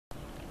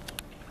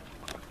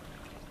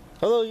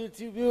Hello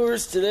YouTube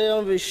viewers, today I'm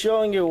going to be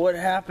showing you what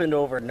happened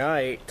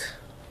overnight.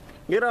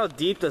 Look at how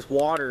deep this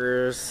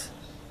water is.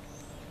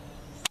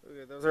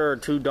 Okay, those are our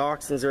two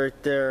dachshunds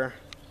right there.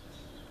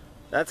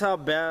 That's how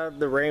bad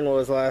the rain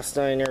was last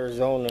night in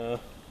Arizona.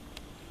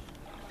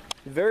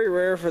 Very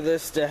rare for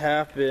this to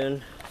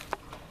happen.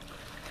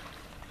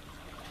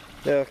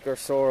 Yeah, look, our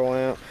solar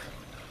lamp.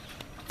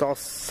 It's all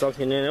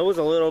sunken in. It was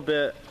a little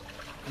bit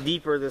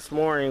deeper this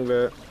morning,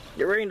 but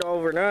it rained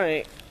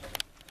overnight.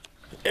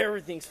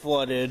 Everything's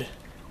flooded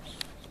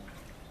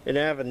in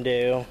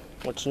Avondale,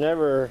 which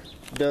never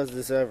does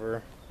this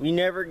ever. We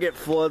never get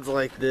floods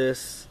like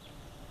this.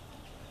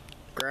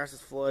 Grass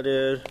is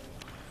flooded.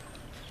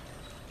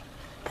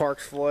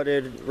 Park's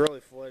flooded,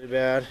 really flooded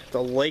bad.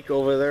 The lake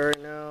over there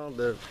right now,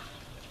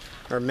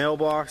 our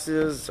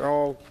mailboxes are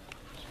all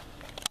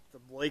the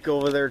lake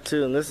over there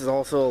too, and this is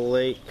also a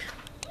lake.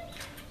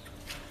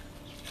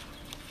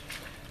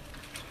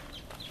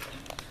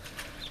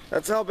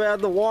 That's how bad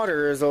the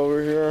water is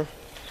over here.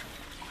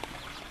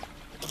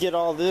 Get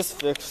all this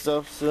fixed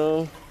up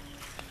soon.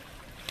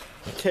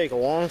 It'll take a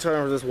long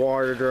time for this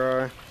water to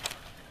dry.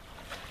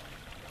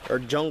 Our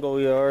jungle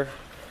yard.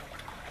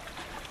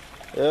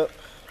 Yep.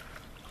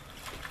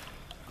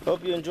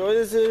 Hope you enjoyed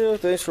this video.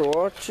 Thanks for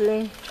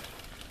watching.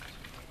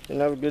 And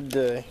have a good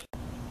day.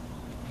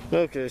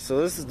 Okay, so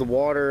this is the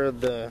water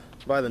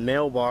by the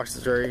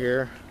mailboxes right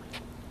here.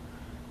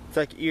 It's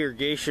like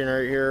irrigation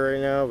right here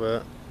right now,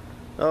 but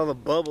all the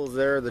bubbles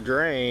there, the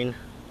drain.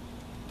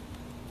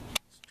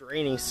 It's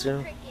draining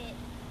soon.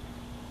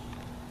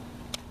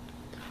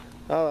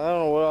 I don't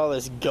know what all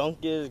this gunk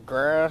is,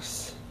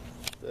 grass.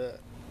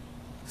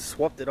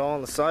 Swept it all on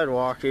the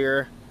sidewalk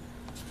here.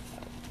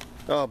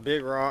 Oh,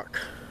 big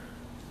rock.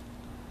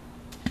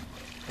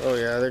 Oh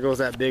yeah, there goes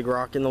that big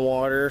rock in the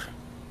water.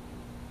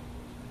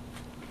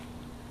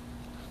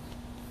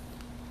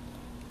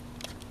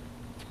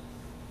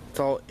 It's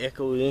all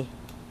echoey.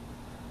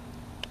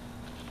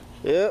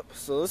 Yep,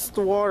 so this is the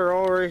water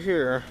all right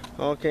here.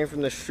 All came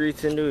from the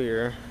streets into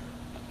here.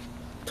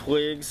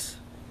 Twigs.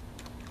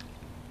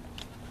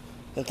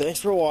 And thanks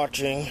for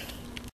watching.